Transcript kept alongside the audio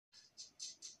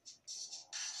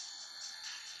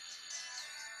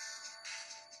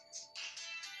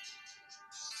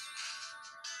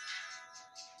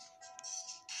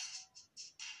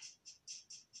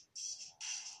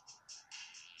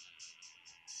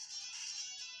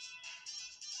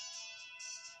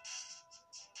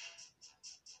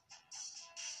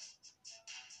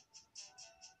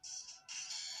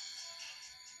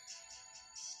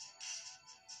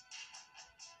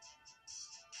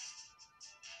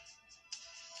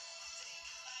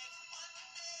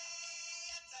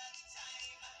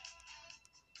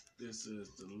This is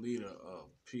the leader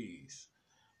of Peace,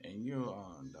 and you're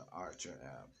on the Archer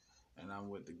app. And I'm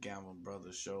with the Gamble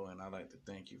Brothers Show, and I'd like to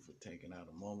thank you for taking out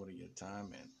a moment of your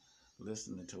time and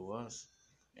listening to us.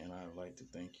 And I'd like to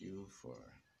thank you for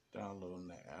downloading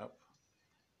the app.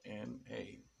 And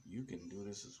hey, you can do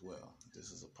this as well.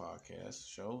 This is a podcast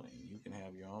show, and you can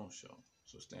have your own show.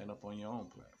 So stand up on your own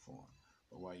platform.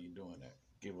 But while you're doing that,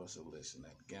 give us a listen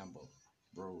at Gamble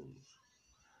Bros.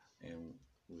 And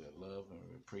we love and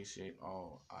we appreciate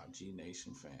all our G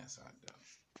Nation fans out there.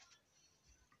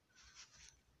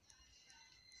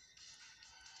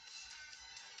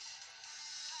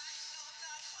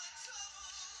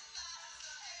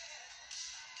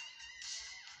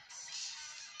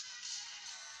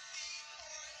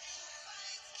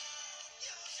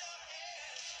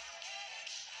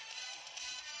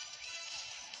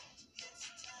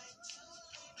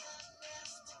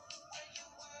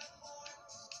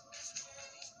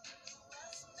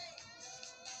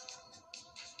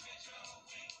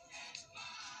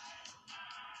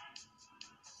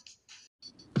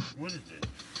 What is it?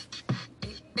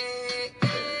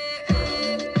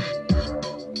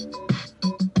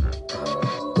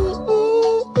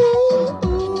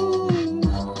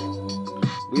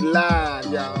 We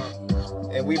live,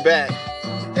 y'all. And we back.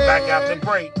 Back after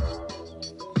break.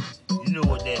 You know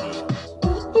what that is.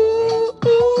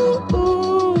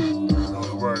 Go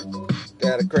to work.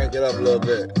 Gotta crank it up a little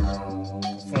bit.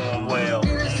 Perform well.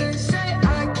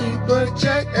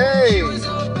 Hey! Go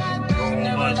on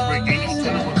lunch break. Ain't no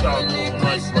telling what y'all do on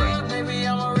lunch break.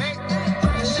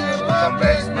 Come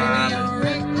back smiling.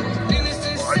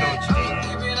 Oh, I know what you did.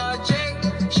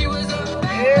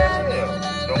 Yeah.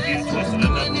 Don't get it twisted or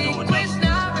nothing to do with nothing.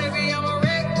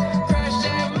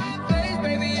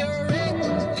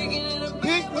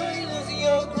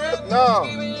 No.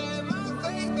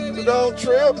 You don't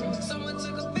trip.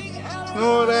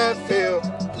 Know that feel.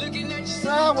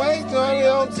 Sideways, turn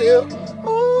on tip.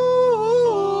 Ooh.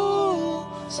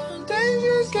 Some things you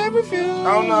just can't refuse.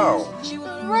 Oh no.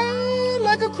 Ride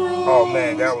like a cruise. Oh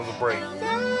man, that was a break.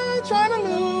 Not trying to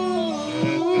lose.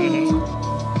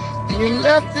 Mm-hmm. You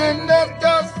left in the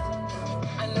dust.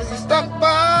 Stuck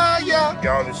by ya.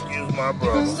 Y'all excuse my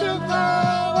brother.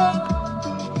 Survivor.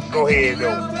 Go ahead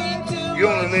though. You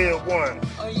only live once.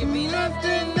 You left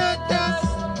in the dust.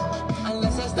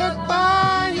 Stuck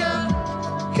by ya.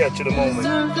 Catch it a moment.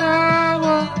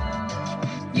 Sunflower.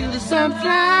 You the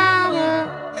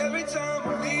sunflower.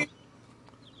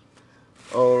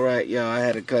 All right, y'all. I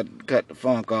had to cut the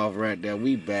funk off right there.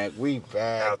 We back.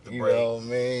 Out the You break. know what I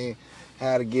mean?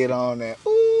 How to get on that?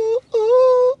 Ooh,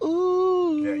 ooh,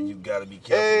 ooh. Yeah, you gotta be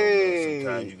careful. Hey.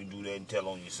 Sometimes you can do that and tell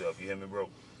on yourself. You hear me, bro?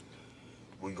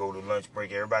 We go to lunch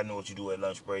break. Everybody know what you do at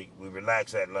lunch break. We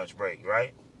relax at lunch break,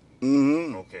 right?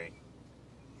 Mm-hmm. Okay.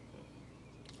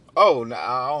 Oh, no,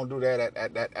 I don't do that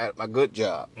at my good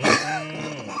job.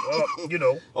 Well, you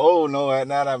know. Oh, no,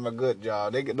 not at my good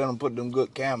job. They done put them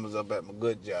good cameras up at my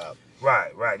good job.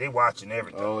 Right. They watching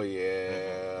everything. Oh,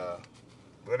 yeah.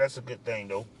 But that's a good thing,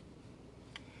 though.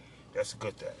 That's a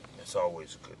good thing. It's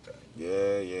always a good thing.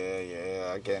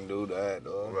 Yeah. I can't do that,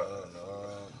 though. Right.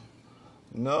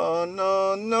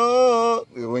 No.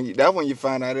 That's when you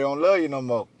find out they don't love you no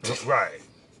more. Right.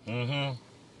 Mm-hmm.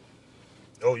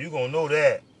 Oh, you gonna know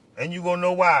that. And you gonna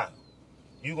know why.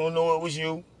 You gonna know it was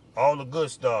you. All the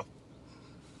good stuff.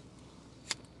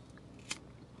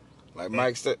 Like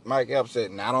Mike Epps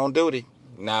said, not on duty.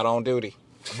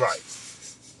 Right.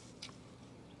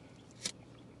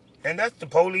 And that's the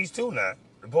police too now.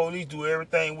 The police do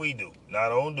everything we do.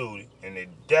 Not on duty. And they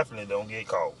definitely don't get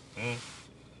caught.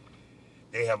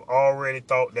 They have already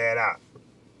thought that out.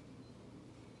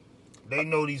 They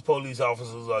know these police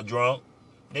officers are drunk.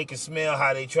 They can smell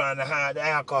how they trying to hide the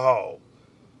alcohol.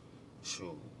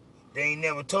 Shoot. They ain't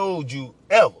never told you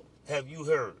ever. Have you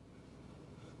heard?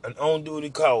 An on-duty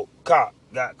cop got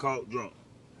caught drunk.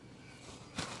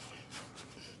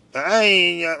 Now,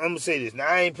 I'm going to say this. Now,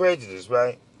 I ain't prejudiced,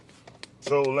 right?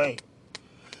 So ain't.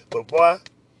 But, boy,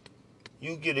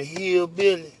 you get a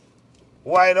hillbilly,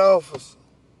 white officer,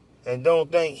 and don't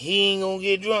think he ain't going to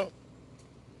get drunk.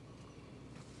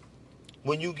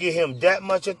 When you give him that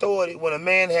much authority, when a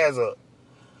man has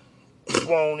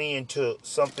sworn into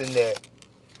something that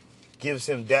gives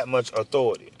him that much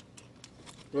authority.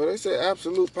 Well, they say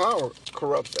absolute power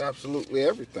corrupts absolutely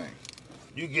everything.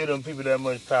 You give them people that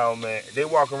much power, man. They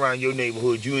walk around your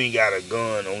neighborhood, you ain't got a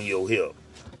gun on your hip.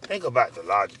 Think about the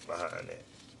logic behind that.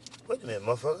 Wait a minute,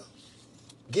 motherfucker.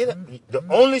 Get up. The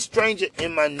only stranger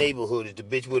in my neighborhood is the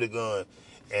bitch with a gun,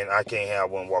 and I can't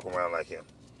have one walking around like him.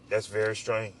 That's very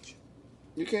strange.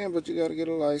 You can, but you got to get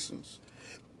a license.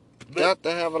 Got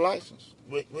to have a license.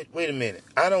 Wait a minute.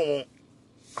 I don't want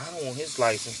his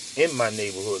license in my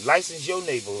neighborhood. License your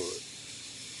neighborhood.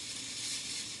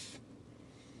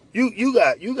 You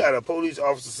got a police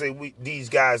officer say these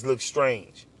guys look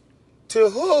strange. To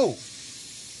who?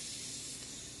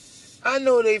 I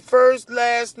know they first,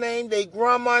 last name, they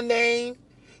grandma name,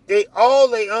 they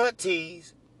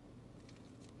aunties.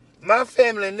 My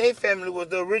family and their family was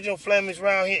the original Flemings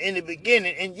around here in the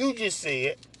beginning, and you just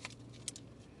said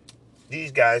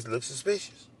these guys look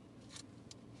suspicious.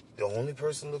 The only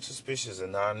person looks suspicious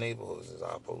in our neighborhoods is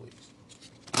our police.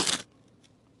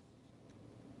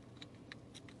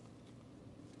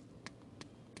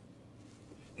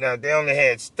 Now, if they only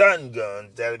had stun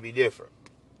guns, that'd be different.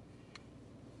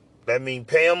 That means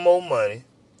pay them more money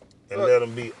and let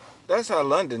them be. That's how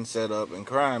London's set up, and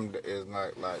crime is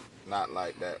not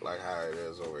like that, like how it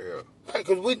is over here. Right,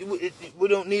 because we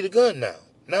don't need a gun now.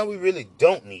 Now we really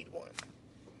don't need one.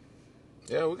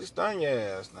 Yeah, we can stun your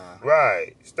ass now.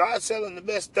 Right. Start selling the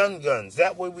best stun guns.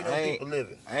 That way we don't people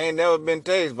living. I ain't never been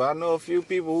tased, but I know a few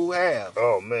people who have.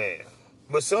 Oh, man.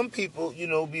 But some people,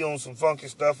 be on some funky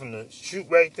stuff and shoot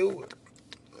right through it.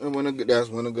 And that's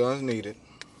when the gun's needed.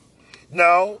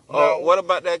 No. What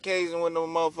about that case when the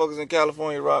motherfuckers in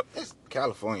California robbed?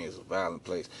 California is a violent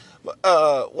place. But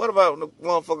what about the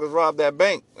motherfuckers robbed that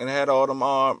bank and had all them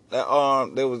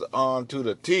they was armed to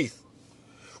the teeth?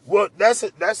 Well, that's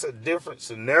a different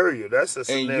scenario. That's a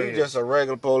scenario. And you just a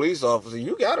regular police officer.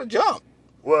 You gotta jump.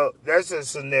 Well, that's a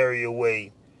scenario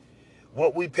where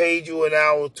what we paid you an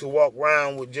hour to walk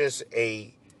around with just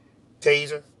a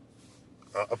taser,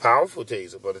 a powerful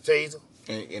taser, but a taser.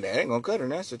 And that ain't gonna cut in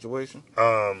that situation.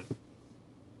 And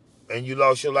you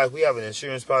lost your life. We have an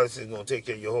insurance policy that's gonna take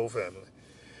care of your whole family.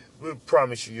 We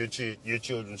promise you your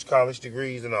children's college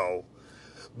degrees and all.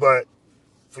 But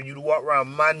for you to walk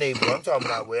around my neighborhood, I'm talking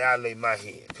about where I lay my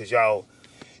head. Because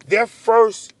their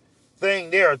first thing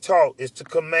they are taught is to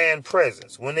command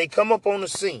presence. When they come up on the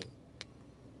scene,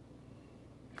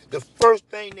 the first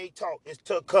thing they taught is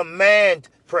to command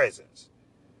presence.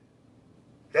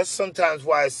 That's sometimes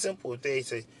why it's simple if they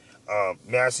say,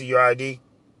 may I see your ID?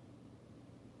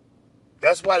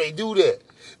 That's why they do that.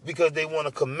 Because they want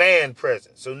to command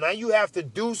presence. So now you have to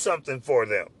do something for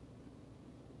them.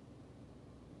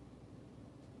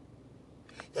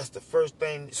 That's the first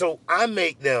thing. So I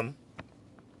make them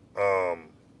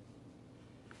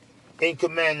in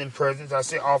commanding presence. I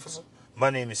say, officer, my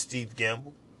name is Steve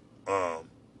Gamble.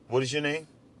 What is your name?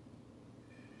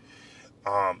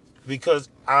 And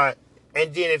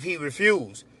then if he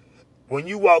refused, when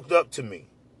you walked up to me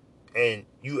and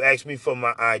you asked me for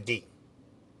my ID,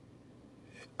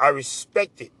 I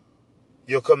respected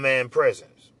your command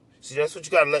presence. See, that's what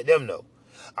you got to let them know.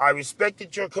 I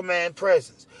respected your command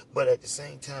presence, but at the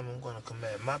same time, I'm going to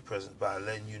command my presence by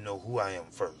letting you know who I am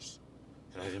first.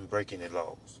 And I didn't break any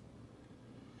laws.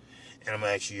 And I'm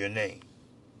going to ask you your name.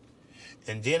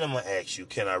 And then I'm going to ask you,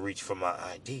 can I reach for my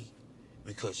ID?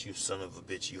 Because you son of a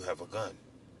bitch, you have a gun.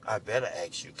 I better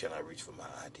ask you, can I reach for my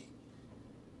ID?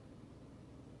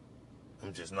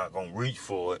 I'm just not going to reach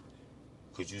for it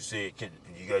because you said,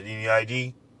 you got any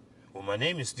ID? Well, my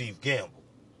name is Steve Gamble.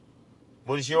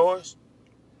 What is yours?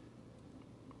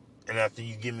 And after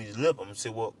you give me the lip, I'm going to say,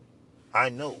 well, I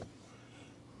know.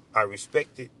 I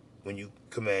respect it when you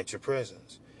command your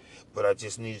presence. But I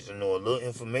just needed to know a little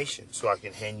information so I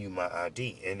can hand you my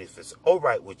ID. And if it's all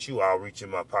right with you, I'll reach in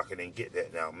my pocket and get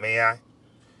that now. May I?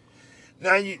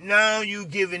 Now you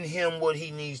giving him what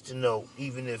he needs to know,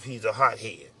 even if he's a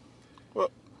hothead.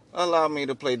 Well, allow me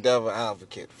to play devil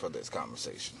advocate for this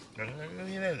conversation.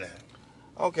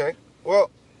 Okay.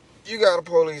 Well, you got a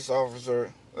police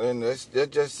officer, and let's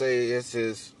just say it's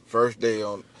his first day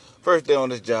on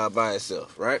this job by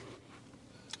himself, right?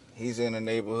 He's in a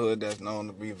neighborhood that's known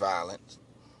to be violent,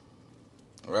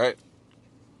 right?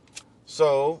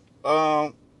 So,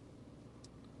 I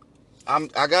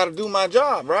got to do my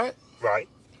job, right? Right.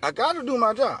 I got to do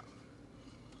my job.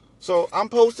 So I'm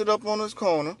posted up on this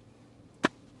corner,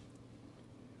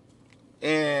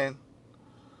 and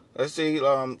let's see,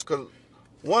 because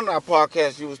one of our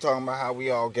podcasts, you was talking about how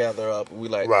we all gather up. We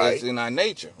like, right. It's in our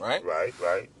nature, right? Right.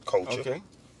 Culture. Okay.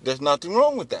 There's nothing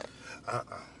wrong with that.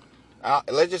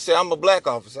 Let's just say I'm a black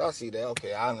officer. I see that.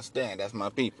 Okay, I understand. That's my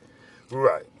people.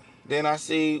 Right. Then I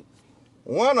see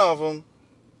one of them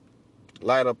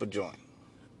light up a joint.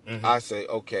 Mm-hmm. I say,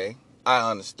 okay, I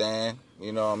understand.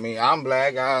 You know what I mean? I'm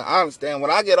black. I understand.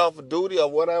 When I get off of duty or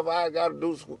whatever I got to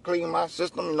do to clean my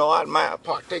system, I might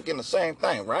partake in the same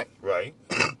thing, right? Right.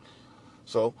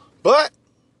 So, but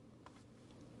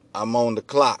I'm on the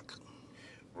clock.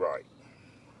 Right.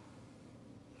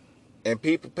 and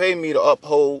people pay me to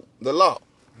uphold the law.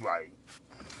 Right.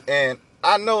 And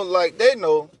I know, like, they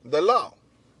know the law.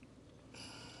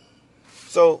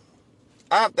 So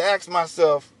I have to ask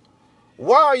myself,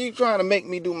 why are you trying to make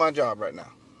me do my job right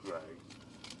now? Right.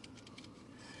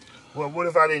 Well, what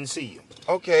if I didn't see you?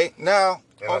 Okay, now,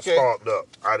 And okay. I sparked up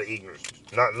out of ignorance,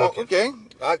 not looking. Okay,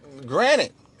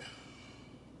 granted.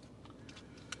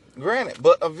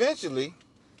 But eventually,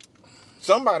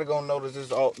 somebody gonna notice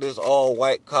this all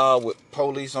white car with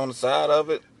police on the side of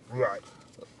it. Right.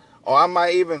 Or I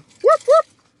might even whoop whoop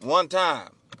one time.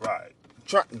 Right.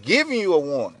 Giving you a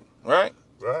warning, right?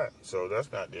 Right. So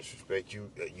that's not disrespect.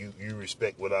 You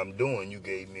respect what I'm doing. You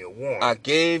gave me a warning. I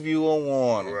gave you a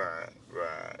warning. Right.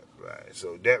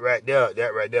 So that right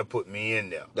there put me in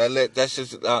there. That's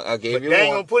just I gave But you a warning. they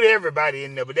ain't gonna put everybody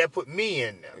in there, but that put me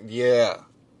in there. Yeah.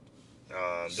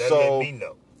 That let me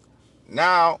know.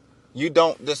 Now you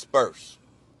don't disperse.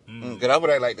 Cause that's what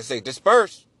I like to say.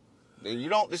 Disperse. You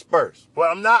don't disperse.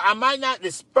 Well, I might not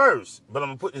disperse, but I'm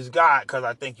gonna put this guard because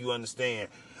I think you understand.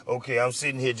 Okay, I'm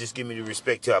sitting here, just give me the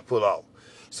respect till I pull off.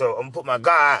 So I'm gonna put my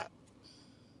guard.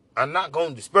 I'm not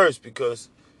gonna disperse because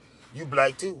you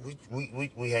black too.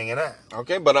 We hanging out.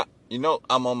 Okay, but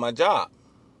I'm on my job.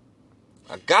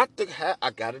 I got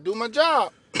to do my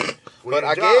job. But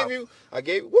I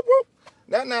gave whoop whoop.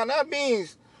 Now that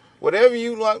means whatever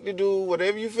you like to do,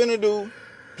 whatever you finna do,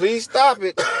 please stop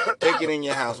it. Take it in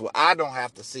your house where I don't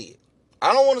have to see it.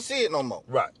 I don't want to see it no more.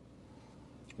 Right.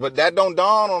 But that don't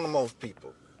dawn on most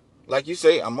people. Like you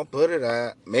say, I'm gonna put it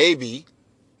out. Maybe.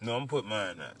 No, I'm putting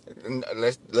mine out.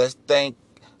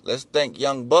 Let's think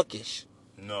Young Buckish.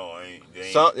 No,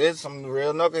 There's some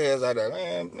real knuckleheads out there.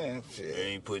 Man, shit. They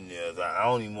ain't putting theirs out. I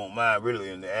don't even want mine really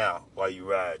in the air while you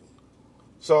riding.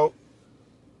 So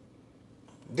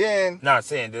then, not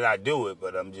saying that I do it,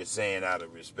 but I'm just saying out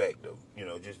of respect of,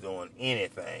 just doing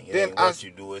anything. It then ain't what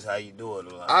you do, it's how you do it.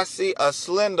 I see a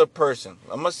slender person,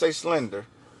 I must say slender,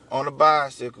 on a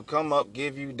bicycle, come up,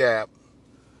 give you dap,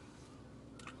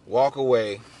 walk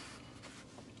away,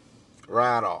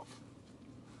 ride off.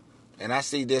 And I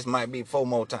see this might be 4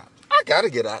 more times. I got to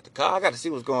get out the car. I got to see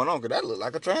what's going on because that look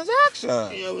like a transaction.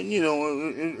 Yeah, but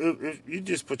if you're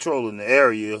just patrolling the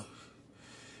area.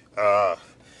 I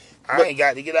ain't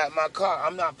got to get out of my car.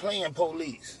 I'm not playing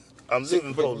police. I'm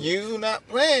living police. But you not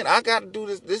playing. I got to do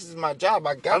this. This is my job.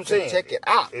 I got to check it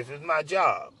out. If it's my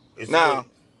job. Now,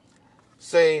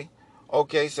 say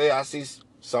I see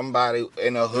somebody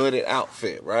in a hooded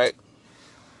outfit, right?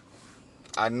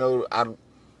 I know I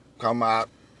come out.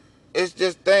 It's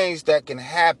just things that can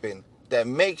happen that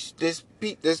makes this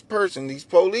person, these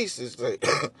police, say,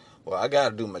 well, I got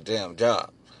to do my damn job.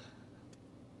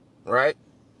 Right?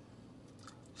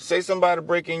 Say somebody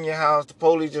break in your house, the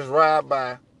police just ride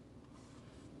by.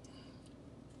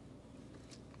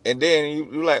 And then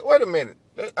you like, wait a minute.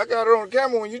 I got it on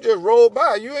camera when you just roll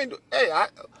by. You ain't,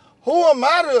 who am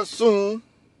I to assume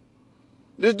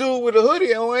this dude with a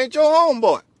hoodie on ain't your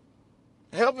homeboy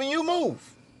helping you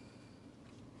move?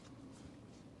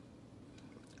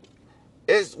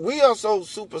 We are so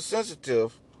super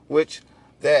sensitive, which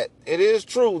that it is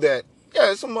true that,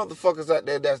 there's some motherfuckers out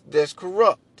there that's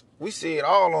corrupt. We see it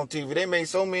all on TV. They made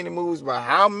so many movies about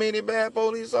how many bad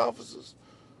police officers.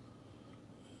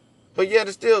 But yet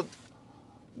it's still,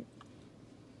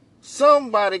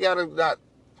 somebody got to not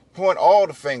point all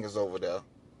the fingers over there.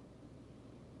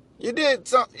 You did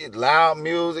something, loud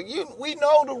music. We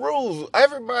know the rules.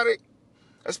 Everybody,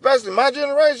 especially my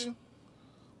generation,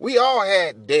 we all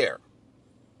had DARE.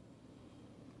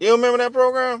 You remember that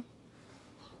program?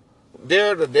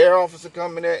 The DARE officer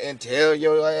come in there and tell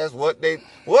your ass what they're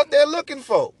looking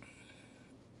for.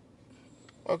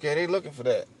 Okay, they looking for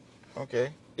that.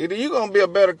 Okay. Either you gonna be a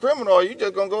better criminal or you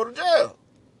just gonna go to jail.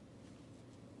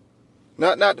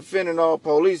 Not defending all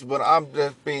police, but I'm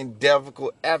just being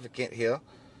devil advocate here.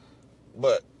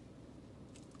 But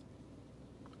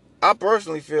I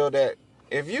personally feel that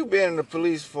if you've been in the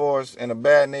police force in a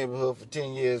bad neighborhood for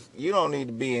 10 years, you don't need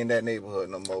to be in that neighborhood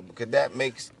no more because that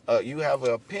makes you have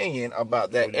an opinion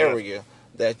about that area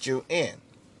that you're in.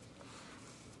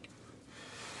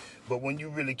 But when you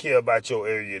really care about your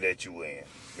area that you're in,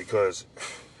 because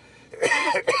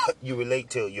you relate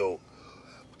to your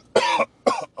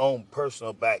own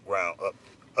personal background,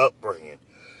 upbringing.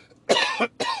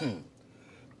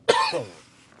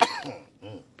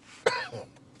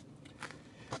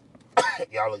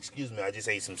 Y'all excuse me, I just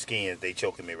ate some skins. They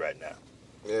choking me right now.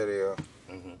 Yeah, they are.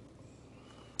 Mm-hmm.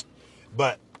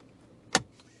 But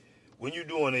when you're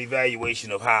doing an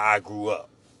evaluation of how I grew up,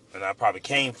 and I probably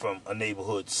came from a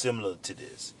neighborhood similar to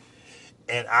this,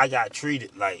 and I got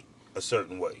treated like a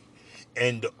certain way,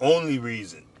 and the only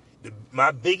reason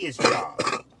My biggest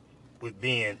job with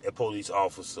being a police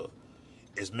officer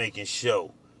is making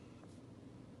sure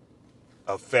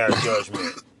a fair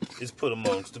judgment is put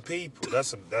amongst the people.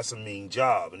 That's a mean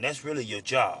job, and that's really your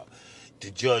job,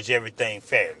 to judge everything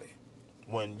fairly.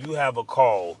 When you have a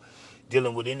call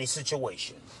dealing with any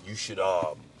situation, you should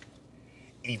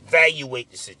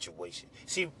evaluate the situation.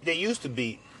 See, there used to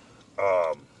be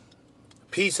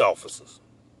peace officers.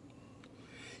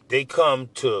 They come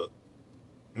to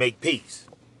make peace.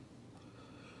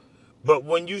 But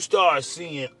when you start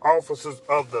seeing officers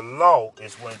of the law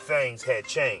is when things had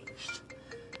changed.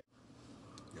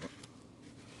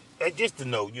 And just to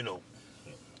know,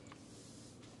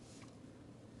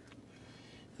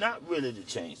 not really to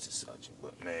change the subject,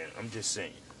 but man, I'm just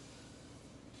saying.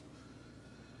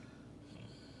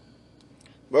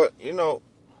 But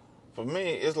for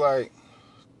me, it's like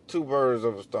two birds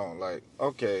of a stone. Like,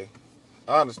 okay,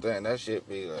 I understand that shit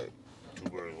be like Two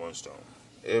birds, one stone.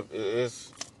 if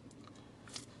it's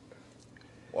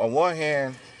on one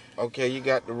hand, okay, you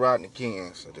got the Rodney King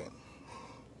incident.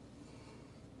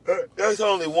 That's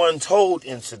only one told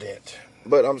incident.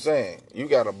 But I'm saying, you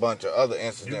got a bunch of other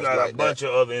incidents You got like a bunch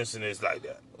of other incidents like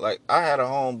that. Like, I had a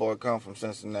homeboy come from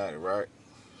Cincinnati, right?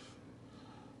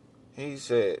 He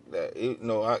said that,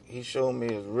 he showed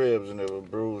me his ribs and they were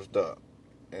bruised up.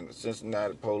 And the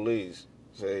Cincinnati police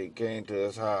said he came to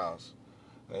his house.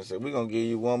 And they said, we're going to give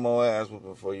you one more ass whooping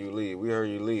before you leave. We heard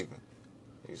you leaving.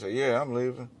 He said, yeah, I'm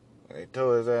leaving. And they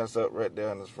tore his ass up right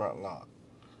there in his front lawn.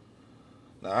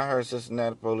 Now, I heard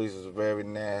Cincinnati police is a very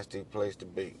nasty place to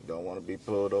be. Don't want to be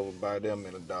pulled over by them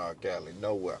in a dark alley.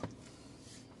 Nowhere.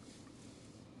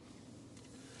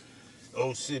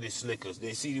 Old city slickers.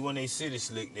 When they city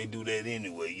slick, they do that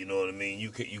anyway. You know what I mean?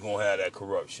 You gonna have that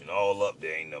corruption. All up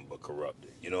there ain't nothing but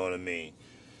corrupted. You know what I mean?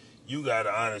 You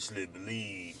gotta honestly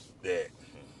believe that.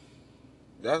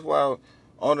 That's why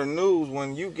on the news,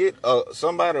 when you get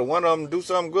somebody, one of them do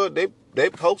something good, they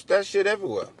post that shit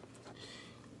everywhere.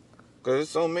 Because there's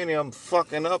so many of them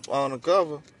fucking up on the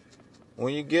cover.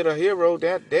 When you get a hero,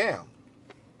 that damn.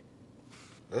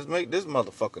 Let's make this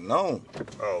motherfucker known.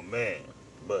 Oh, man.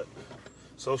 But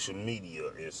social media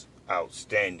is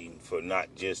outstanding for not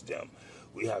just them.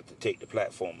 We have to take the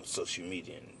platform of social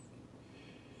media and,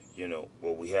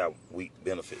 we have weak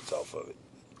benefits off of it.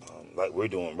 Like we're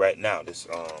doing right now, this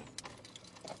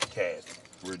cast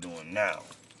we're doing now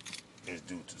is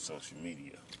due to social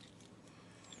media.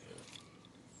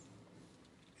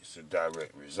 It's a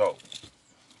direct result.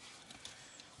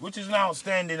 Which is an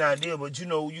outstanding idea, but you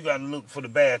got to look for the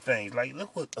bad things. Like,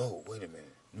 look what, wait a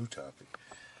minute, new topic.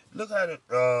 Look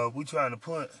how we trying to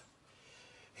put,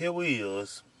 here we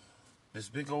is, this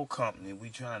big old company, we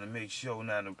trying to make sure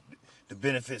now the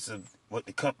benefits of what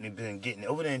the company been getting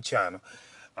over there in China,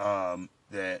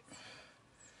 that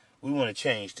we want to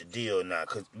change the deal now,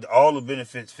 because all the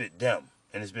benefits fit them,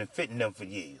 and it's been fitting them for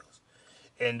years.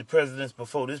 And the presidents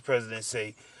before this president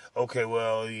say, okay,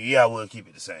 well, yeah, we'll keep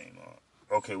it the same.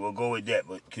 Okay, we'll go with that,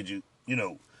 but could you,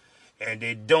 and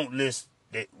they don't list,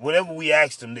 whatever we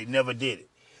asked them, they never did it.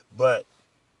 But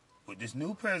with this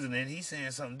new president, he's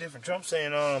saying something different. Trump's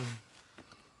saying,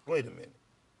 wait a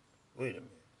minute.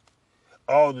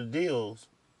 All the deals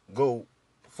go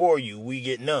for you, we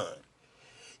get none.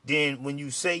 Then when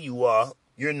you say you are,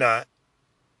 you're not.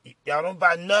 Y'all don't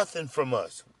buy nothing from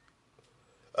us.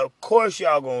 Of course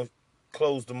y'all gonna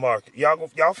close the market. Y'all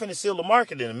finna seal the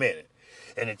market in a minute.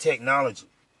 And the technology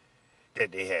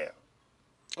that they have.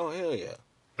 Oh, hell yeah.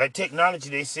 Like technology,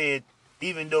 they said,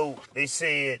 even though they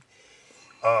said,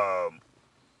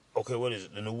 okay, what is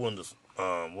it? The new Windows,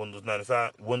 Windows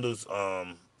 95, Windows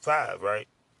 5, right?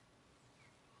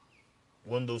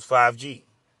 Windows 5G,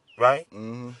 right?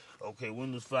 Mm-hmm. Okay,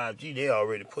 Windows 5G, they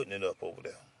already putting it up over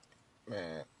there.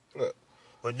 Man, look.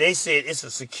 But they said it's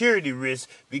a security risk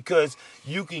because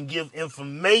you can give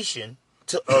information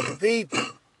to other people.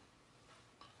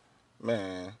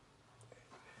 Man,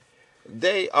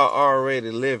 they are already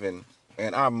living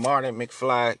in our Marty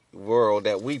McFly world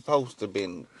that we supposed to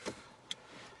been.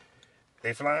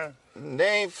 They flying?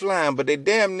 They ain't flying, but they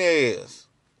damn near is.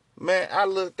 Man, I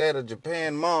looked at a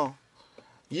Japan mall.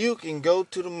 You can go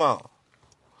to the mall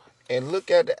and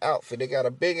look at the outfit. They got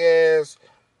a big ass,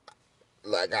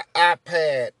 like an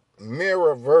iPad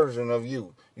mirror version of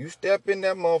you. You step in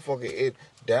that motherfucker, it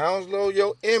downloads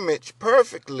your image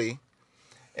perfectly.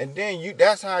 And then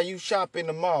that's how you shop in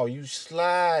the mall. You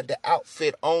slide the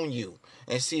outfit on you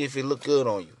and see if it look good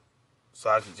on you. So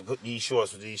I can put these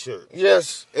shorts with these shirts.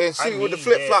 Yes, and see what the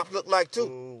flip flop look like too.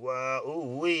 Ooh, wow,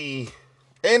 ooh wee.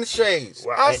 And the shades.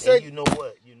 Wow, I say, and you know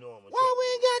what? You know I'm why we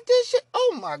ain't got got this shit.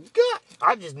 Oh my God.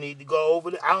 I just need to go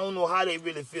over there. I don't know how they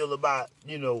really feel about,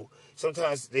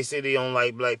 sometimes they say they don't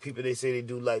like black people. They say they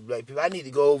do like black people. I need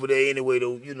to go over there anyway,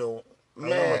 though, I know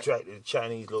I'm attracted to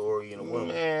Chinese little Oriental women.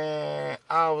 Man,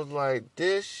 I was like,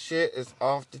 this shit is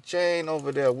off the chain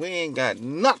over there. We ain't got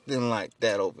nothing like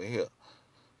that over here.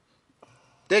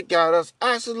 They got us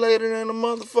isolated in a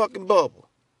motherfucking bubble.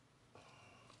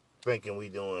 Thinking we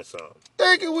doing something. We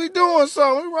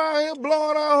around here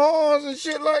blowing our horns and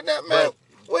shit like that, man. Right.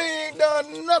 We ain't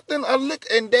done nothing.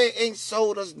 And they ain't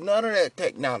sold us none of that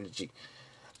technology.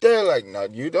 They're like, no,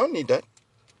 you don't need that.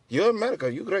 You're in America.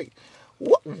 You great.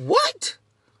 What?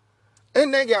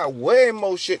 And they got way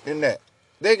more shit than that.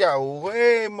 That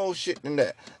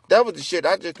was the shit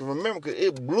I just can remember because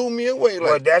it blew me away.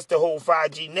 Well, Like, that's the whole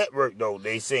 5G network, though,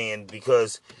 they saying,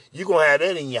 because you going to have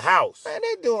that in your house. man,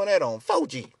 they doing that on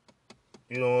 4G.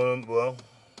 You know what I'm well.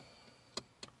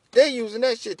 They using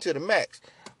that shit to the max.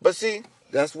 But see,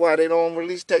 that's why they don't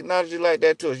release technology like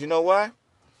that to us. You know why?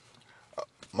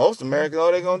 Most Americans,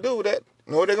 all they gonna do with that,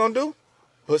 you know what they gonna do?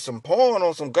 Put some porn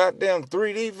on some goddamn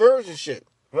 3D version shit.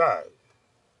 Right.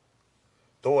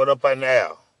 Throw it up in the air.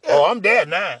 Yeah. Oh, I'm there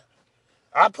now.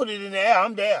 I put it in the air.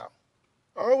 I'm there.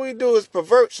 All we do is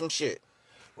pervert some shit.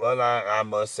 Well, I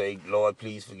must say, Lord,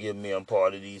 please forgive me. I'm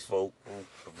part of these folk who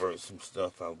pervert some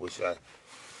stuff.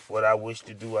 What I wish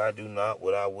to do, I do not.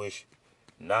 What I wish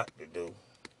not to do.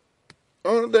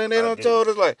 Only thing they don't told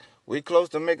us, like, we close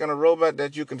to making a robot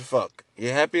that you can fuck.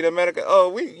 You happy to America?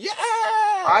 Oh, yeah!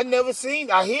 I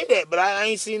hear that, but I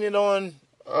ain't seen it on.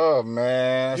 Oh,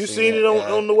 man. You seen it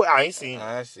on the way? I ain't seen it.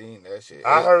 I seen that shit.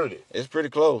 I heard it. It's pretty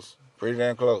close. Pretty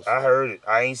damn close. I heard it.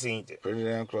 I ain't seen it. Pretty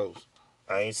damn close.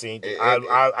 I ain't seen it.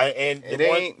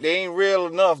 They ain't real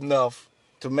enough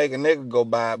to make a nigga go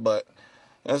by, but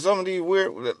and some of these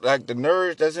weird, like the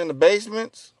nerds that's in the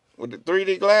basements with the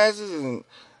 3D glasses and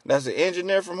that's an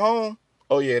engineer from home.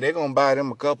 Oh yeah, they gonna buy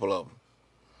them a couple of them.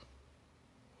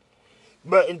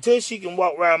 But until she can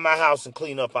walk around my house and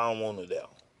clean up, I don't want her there.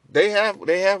 They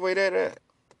halfway there.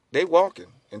 They walking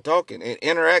and talking and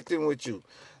interacting with you.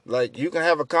 Like you can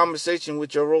have a conversation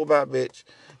with your robot bitch.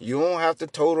 You don't have to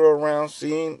tote her around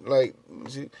seeing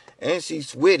and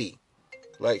she's witty.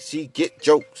 Like she get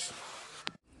jokes.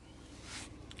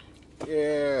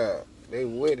 Yeah, they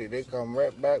witty. They come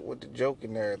right back with the joke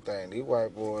and everything. These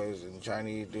white boys and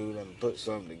Chinese dudes and put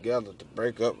something together to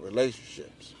break up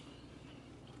relationships.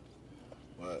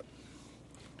 But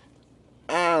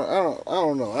I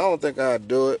don't know. I don't think I'd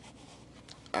do it.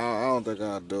 I don't think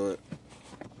I'd do it.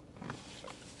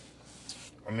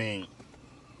 I mean,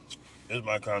 it's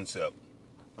my concept.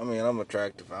 I mean, I'm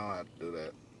attractive. I don't have to do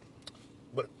that.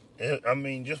 But, I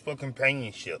mean, just for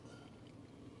companionship.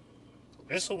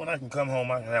 Just so when I can come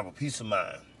home, I can have a peace of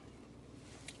mind.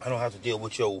 I don't have to deal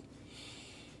with your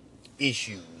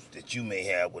issues that you may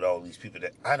have with all these people.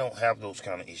 That I don't have those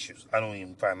kind of issues. I don't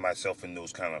even find myself in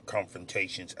those kind of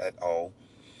confrontations at all.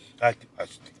 I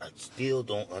still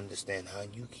don't understand how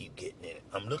you keep getting in it.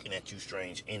 I'm looking at you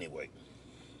strange anyway.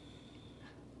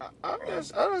 I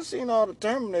done seen all the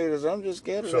Terminators. I'm just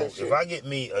scared of that shit. So if I get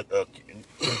me a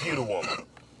computer woman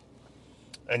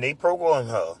and they program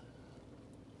her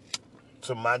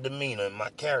to my demeanor and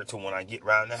my character when I get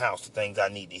around the house, the things I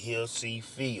need to hear, see,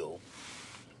 feel,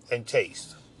 and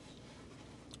taste,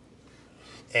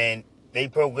 and they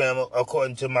program her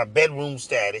according to my bedroom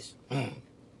status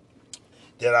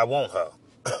that I want her,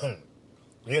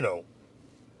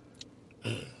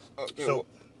 Okay, so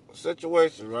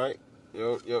situation, right?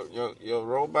 Your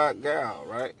robot gal,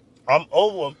 right? I'm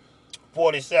over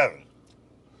 47.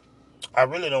 I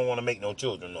really don't want to make no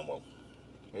children no more.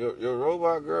 Your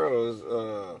robot girl is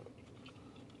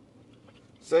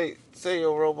say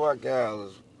your robot gal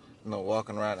is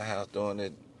walking around the house doing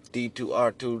the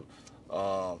D2R2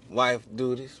 wife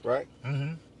duties, right?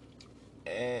 Mm-hmm.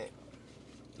 And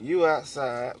you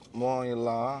outside mowing your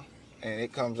lawn, and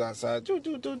it comes outside, do,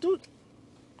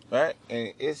 right?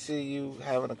 And it see you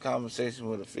having a conversation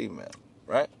with a female,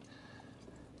 right?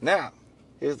 Now,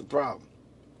 here's the problem.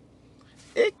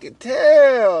 It can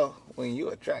tell when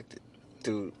you're attracted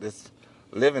to this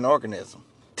living organism.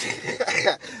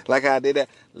 Like how I did that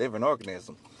living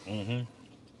organism. Mm-hmm.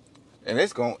 And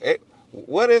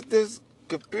what if this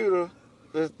computer,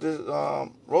 this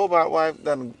robot wife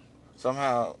doesn't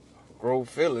somehow grow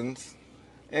feelings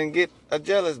and get a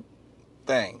jealous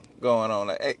thing going on?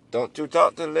 Like, hey, don't you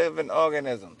talk to living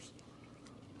organisms.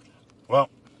 Well,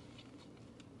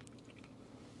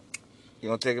 You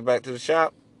gonna take it back to the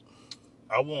shop?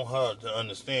 I want her to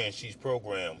understand she's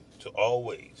programmed to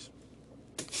always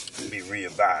be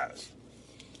readvised.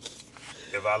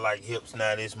 If I like hips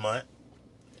now this month,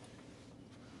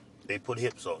 they put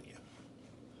hips on you.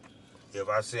 If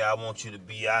I say I want you to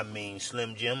be, I mean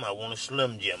Slim Jim, I want a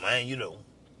Slim Jim.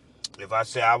 If I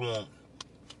say I want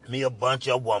me a bunch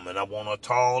of woman, I want her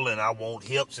tall and I want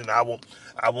hips and I want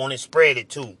it spreaded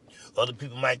too. Other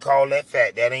people might call that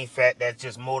fat. That ain't fat. That's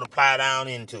just multiply down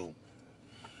into.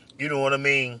 You know what I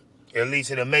mean? At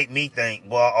least it'll make me think,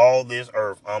 boy, all this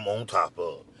earth I'm on top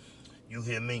of. You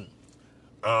hear me?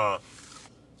 Oh,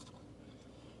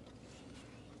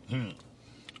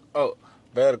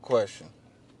 better question.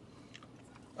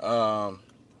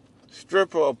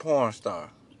 Stripper or porn star?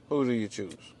 Who do you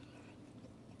choose?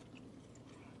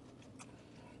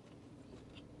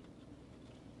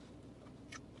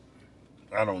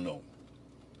 I don't know.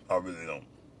 I really don't.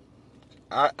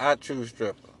 I choose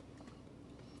stripper.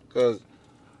 Because,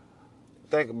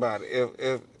 think about it.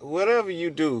 If whatever you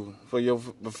do for your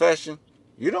profession,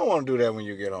 you don't want to do that when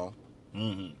you get home.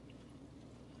 Mm-hmm.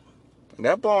 And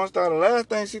that porn star, the last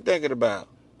thing she thinking about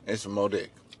is some more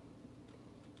dick.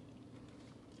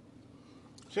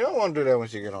 She don't want to do that when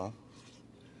she get home.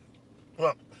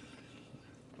 Well,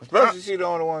 especially she the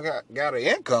only one got an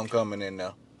income coming in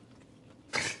now.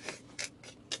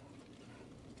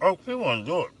 Oh, she want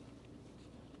to do it.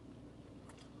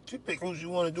 She pick who she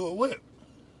want to do it with.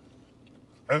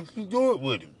 And she do it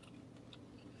with him.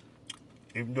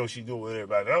 Even though she do it with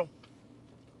everybody else.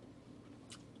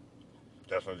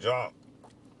 That's her job.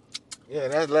 Yeah,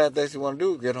 that's the last thing she want to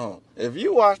do is get home. If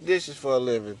you wash dishes for a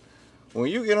living,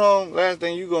 when you get home, last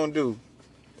thing you going to do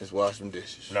is wash some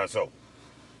dishes. Not so.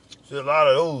 See, a lot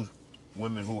of those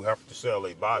women who have to sell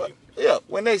their body. Yeah,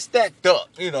 when they stacked up,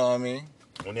 you know what I mean?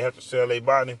 When they have to sell their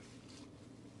body,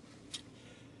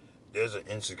 there's an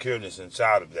insecureness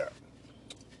inside of that.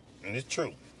 And it's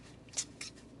true.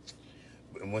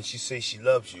 But when she says she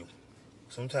loves you,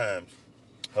 sometimes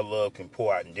her love can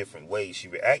pour out in different ways. She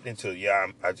reacting to,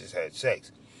 I just had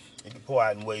sex. It can pour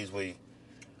out in ways where,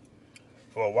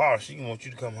 for a while, she can want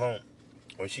you to come home.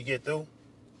 When she get through,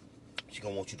 she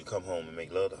gonna want you to come home and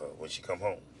make love to her. When she come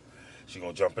home, she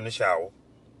gonna jump in the shower.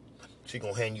 She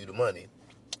gonna hand you the money.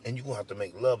 And you gonna have to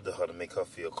make love to her to make her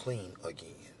feel clean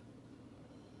again.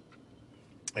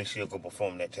 And she'll go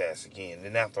perform that task again.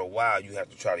 Then after a while, you have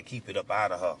to try to keep it up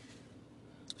out of her.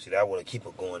 See, that would keep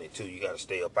her going too. You got to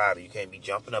stay up out of her. You can't be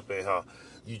jumping up in her.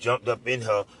 You jumped up in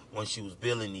her when she was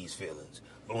feeling these feelings.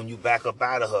 But when you back up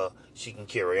out of her, she can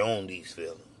carry on these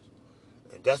feelings.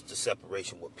 And that's the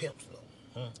separation what pimps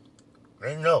know.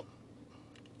 They know.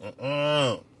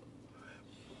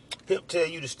 Pimp tell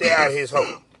you to stay out of his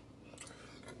hole.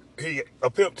 A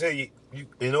pimp tell you,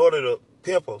 in order to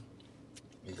pimp her,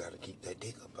 you got to keep that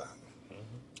dick up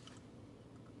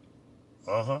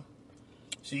out.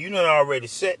 See, you done already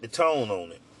set the tone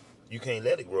on it. You can't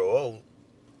let it grow old.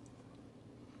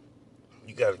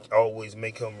 You got to always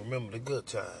make her remember the good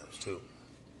times, too.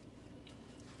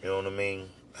 You know what I mean?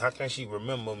 How can she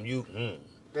remember them?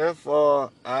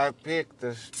 Therefore, I picked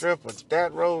the stripper.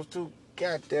 That role's too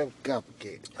goddamn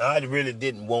complicated. I really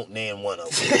didn't want none one of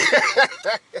them.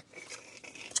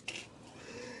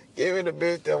 Give me the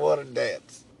bitch that want to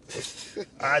dance.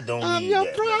 I don't I'm need your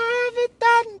that. private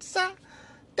dancer.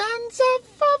 Dancer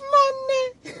for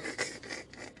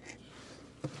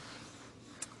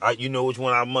money. You know which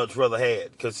one I much rather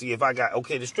had. Because, see, if I got...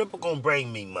 Okay, the stripper going to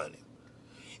bring me money.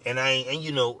 And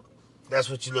you know, that's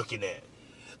what you're looking at.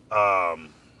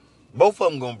 Both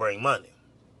of them going to bring money.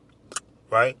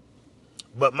 Right?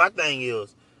 But my thing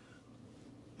is,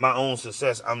 my own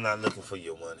success, I'm not looking for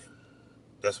your money.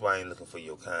 That's why I ain't looking for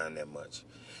your kind that much.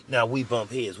 Now, we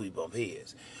bump heads.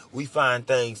 We find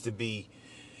things to be...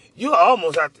 You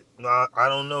almost have to... Nah, I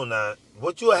don't know now.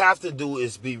 What you'll have to do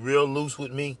is be real loose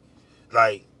with me.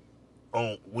 Like,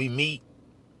 we meet,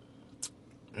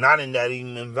 not in that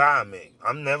even environment.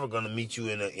 I'm never going to meet you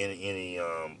in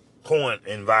a porn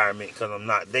environment because I'm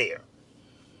not there.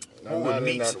 No, not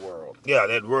in that world. Yeah,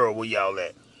 that world where y'all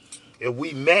at. If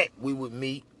we met, we would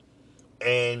meet,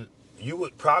 and you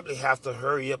would probably have to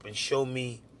hurry up and show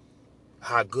me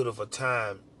how good of a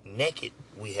time naked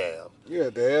we have. You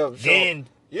have to help show, then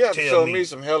you have to show me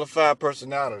some hellified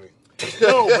personality.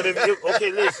 No, but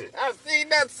okay, listen. I've seen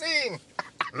that scene.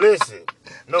 Listen.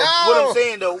 No, what I'm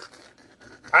saying though,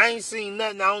 I ain't seen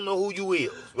nothing. I don't know who you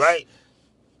is, right?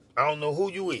 I don't know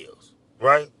who you is,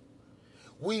 right?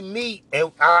 We meet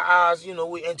and our eyes, you know,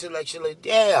 we intellectually,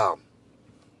 damn.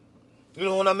 You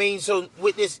know what I mean? So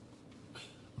with this,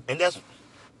 and that's,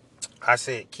 I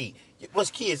said key.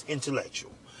 What's key is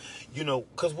intellectual. You know,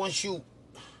 because once you,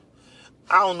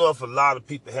 I don't know if a lot of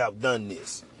people have done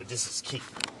this, but this is key.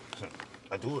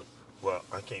 I do it. Well,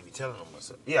 I can't be telling on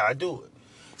myself. Yeah, I do it.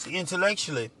 See,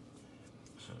 intellectually,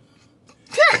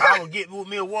 I would get with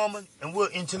me a woman and we'll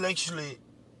intellectually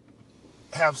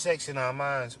have sex in our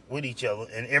minds with each other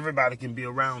and everybody can be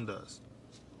around us.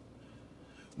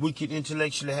 We can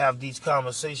intellectually have these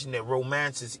conversations that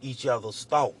romances each other's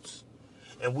thoughts.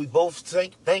 And we both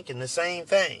thinking the same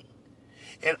thing.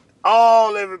 And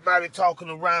everybody talking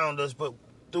around us, but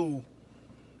through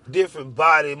different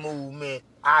body movement,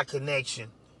 eye connection,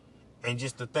 and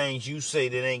just the things you say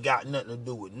that ain't got nothing to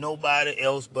do with nobody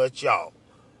else but y'all.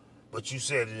 But you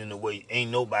said it in a way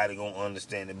ain't nobody gonna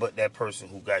understand it but that person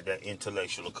who got that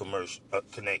intellectual commercial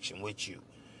connection with you.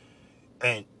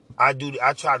 And I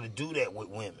try to do that with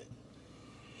women.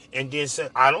 And then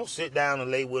I don't sit down and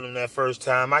lay with them that first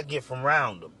time. I get from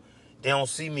around them. They don't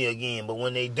see me again. But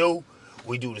when they do,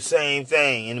 we do the same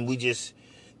thing. And we just,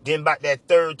 then about that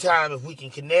third time, if we can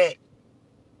connect,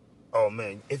 oh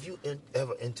man, if you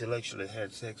ever intellectually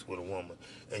had sex with a woman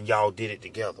and y'all did it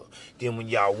together, then when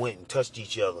y'all went and touched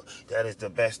each other, that is the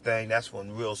best thing. That's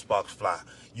when real sparks fly.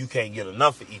 You can't get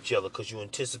enough of each other because you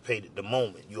anticipated the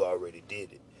moment. You already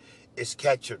did it. It's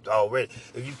captured already.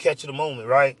 If you catch the moment,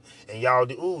 right, and y'all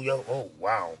do, oh,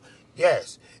 wow.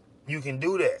 Yes, you can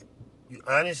do that. You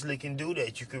honestly can do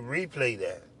that. You can replay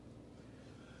that.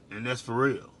 And that's for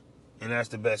real. And that's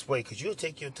the best way. Because you'll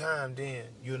take your time then.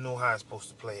 You'll know how it's supposed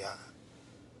to play out.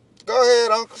 Go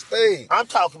ahead, Uncle Steve. I'm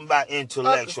talking about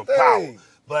intellectual power.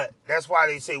 But that's why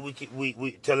they say we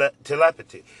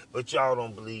telepathy. But y'all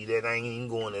don't believe that. I ain't even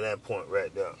going to that point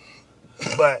right there.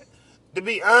 But to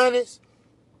be honest,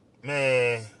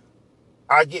 man,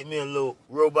 I get me a little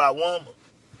robot woman.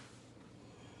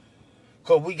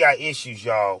 Because we got issues,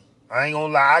 y'all. I ain't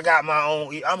gonna lie. I got my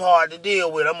own. I'm hard to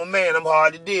deal with. I'm a man. I'm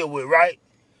hard to deal with, right?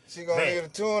 She gonna need a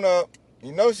tune-up.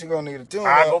 You know she gonna need a tune-up.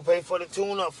 I gonna pay for the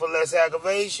tune-up for less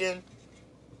aggravation.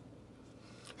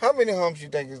 How many humps you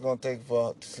think it's gonna take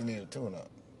for she need a tune-up?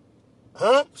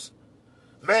 Humps?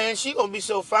 Man, she gonna be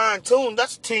so fine-tuned.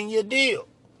 That's a 10-year deal.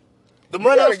 You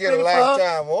gotta get a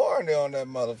lifetime warranty on that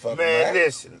motherfucker, man.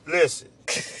 Listen.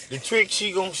 The trick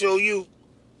she gonna show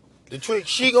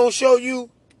you,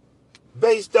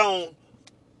 based on,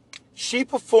 she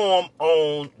perform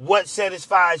on what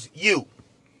satisfies you.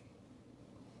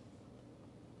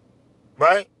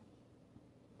 Right?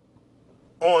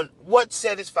 On what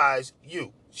satisfies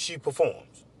you, she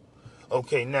performs.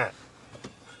 Okay, now,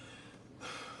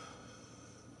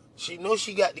 she knows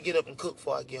she got to get up and cook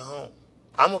before I get home.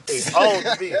 I'm going to pay all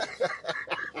the bills.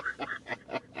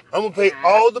 I'm going to pay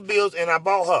all the bills, and I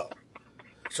bought her.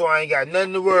 So I ain't got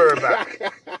nothing to worry about.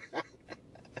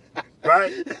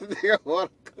 Right? They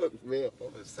want to cook meal for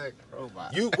the second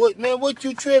robot. What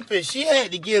you tripping? She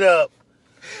had to get up,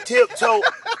 tiptoe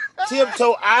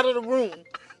out of the room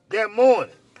that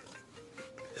morning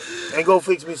and go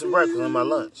fix me some breakfast and my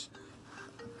lunch.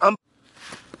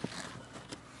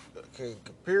 Okay,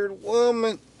 compared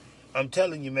woman. I'm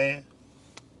telling you, man,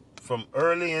 from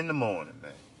early in the morning,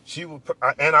 man.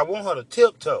 And I want her to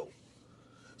tiptoe.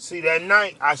 See, that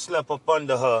night I slept up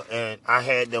under her and I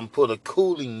had them put a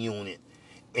cooling unit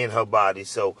in her body.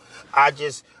 So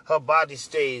her body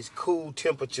stays cool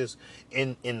temperatures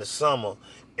in the summer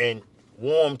and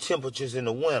warm temperatures in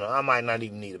the winter. I might not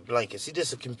even need a blanket. See, this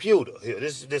is a computer. Here,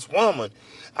 this woman,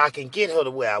 I can get her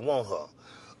the way I want her.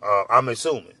 I'm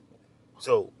assuming.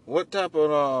 So, what type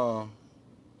of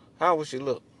how would she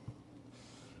look?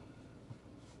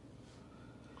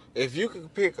 If you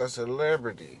could pick a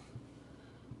celebrity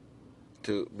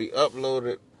to be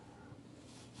uploaded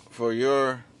for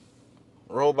your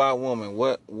robot woman,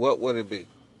 what would it be?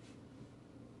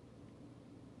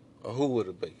 Or who would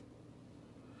it be?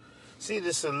 See,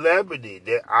 the celebrity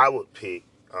that I would pick,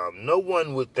 no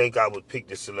one would think I would pick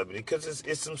the celebrity because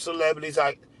it's some celebrities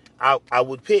I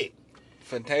would pick.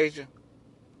 Fantasia?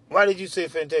 Why did you say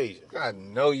Fantasia? I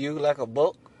know you like a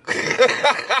book.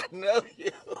 I know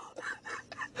you.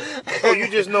 Oh, you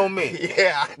just know me.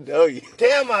 Yeah, I know you.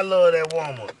 Damn, I love that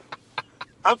woman.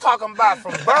 I'm talking about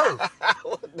from birth. I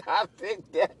would not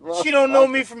pick that one. She don't know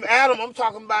me from Adam. I'm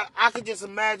talking about, I could just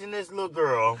imagine this little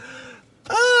girl.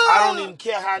 I don't even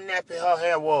care how nappy her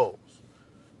hair was.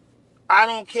 I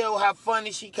don't care how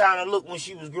funny she kind of looked when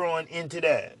she was growing into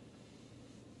that.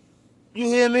 You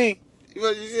hear me?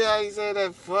 But you see how you say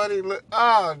that funny look?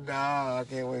 Oh, no, I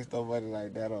can't waste nobody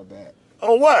like that on that.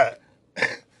 On what?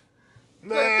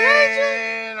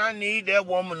 Man, I need that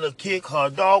woman to kick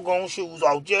her doggone shoes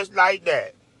off just like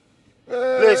that.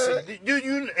 Listen, you're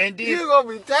gonna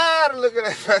be tired of looking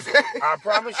at her. I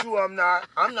promise you I'm not.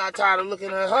 I'm not tired of looking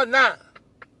at her now.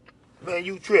 Man,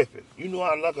 you tripping. You know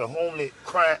I like a homely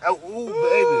crying. Oh, ooh,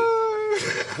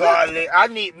 baby. Godly.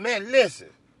 Listen.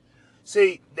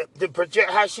 See,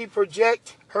 how she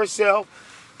project herself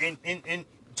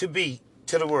to be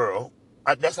to the world.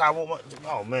 That's how I want.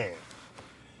 Oh man,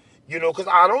 you know, because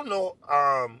I don't know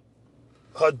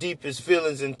her deepest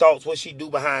feelings and thoughts, what she do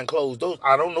behind closed doors.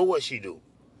 I don't know what she do.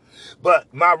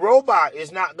 But my robot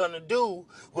is not gonna do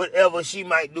whatever she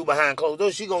might do behind closed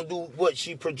doors. She gonna do what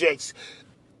she projects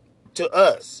to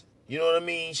us. You know what I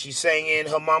mean? She's singing.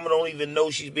 Her mama don't even know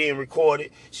she's being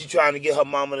recorded. She's trying to get her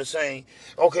mama to sing.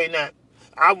 Okay, now,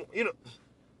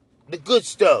 the good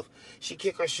stuff. She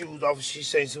kick her shoes off and she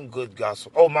sing some good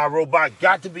gospel. Oh, my robot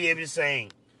got to be able to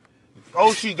sing.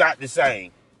 Oh, she got to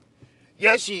sing.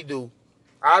 Yes, she do.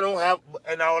 I don't have,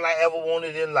 and all I ever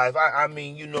wanted in life. I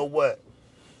mean, you know what?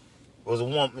 Was a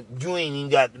woman. You ain't even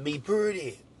got to be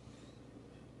pretty.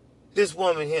 This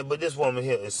woman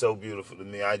here is so beautiful to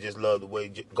me. I just love the way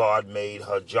God made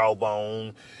her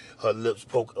jawbone, her lips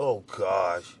poke. Oh,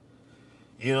 gosh.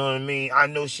 You know what I mean? I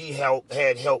know she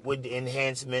had help with the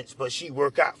enhancements, but she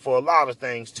work out for a lot of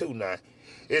things, too, now.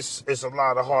 It's a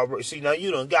lot of hard work. See, now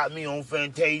you done got me on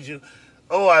Fantasia.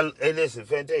 Oh, hey, listen,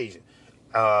 Fantasia.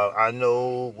 I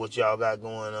know what y'all got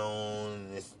going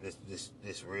on,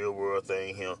 this real world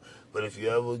thing here. But if you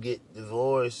ever get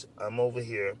divorced, I'm over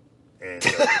here. And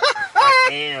I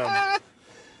am.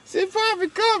 She probably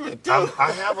coming too.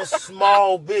 I have a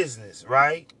small business,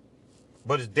 right?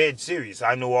 But it's dead serious.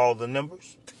 I know all the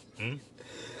numbers.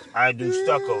 I do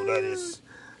stucco. That is.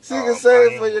 She can say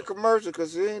it for your commercial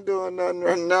because she ain't doing nothing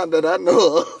right now that I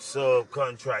know of.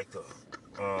 Subcontractor.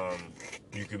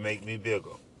 You can make me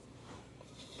bigger.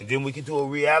 And then we can do a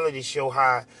reality show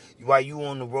while you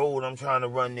on the road, I'm trying to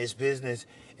run this business,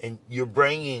 and you're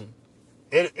bringing.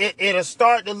 It'll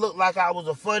start to look like I was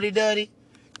a fuddy-duddy.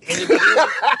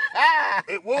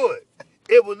 It would.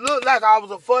 It would look like I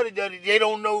was a fuddy-duddy. They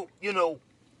don't know,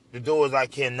 the doors I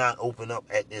cannot open up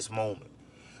at this moment.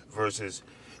 Versus,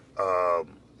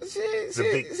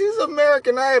 she's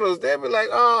American Idols. They'll be like,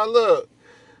 oh, look,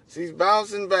 she's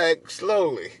bouncing back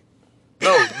slowly.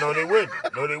 No, they wouldn't.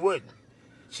 No, they wouldn't.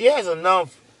 She has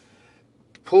enough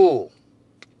pull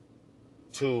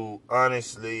to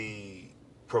honestly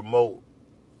promote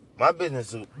my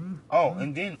business. Oh,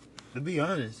 and then, to be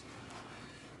honest,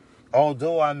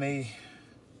 although I may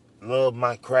love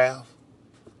my craft,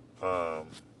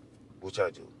 which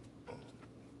I do,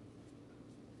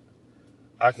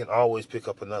 I can always pick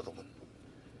up another one.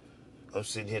 I'm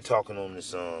sitting here talking on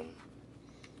this thing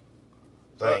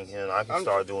here, and I can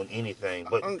start doing anything.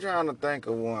 But I'm trying to think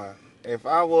of one. If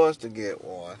I was to get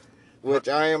one, which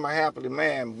I am a happily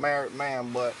married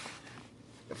man, but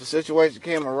if a situation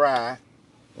came awry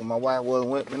when my wife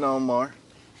wasn't with me no more,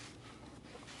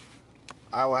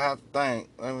 I would have to think,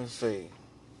 let me see.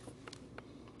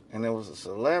 And it was a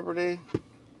celebrity,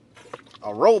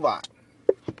 a robot.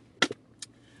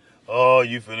 Oh,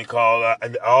 you finna call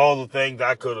out all the things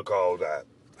I could have called out.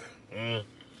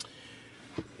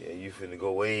 Yeah, you finna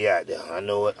go way out there. I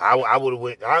know it. I would have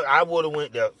went. I would have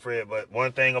went there, Fred. But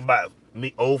one thing about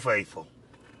me, Old Faithful.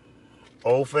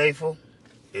 Old Faithful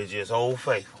is just Old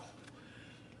Faithful.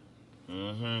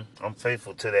 I'm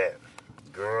faithful to that.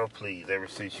 Girl, please. Ever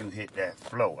since you hit that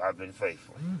flow, I've been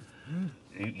faithful.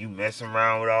 You messing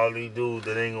around with all these dudes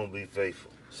that ain't gonna be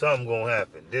faithful. Something gonna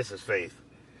happen. This is faith.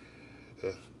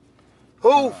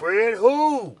 Who, Fred?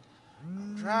 Who?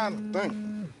 I'm trying to think.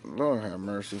 Lord have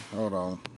mercy. Hold on.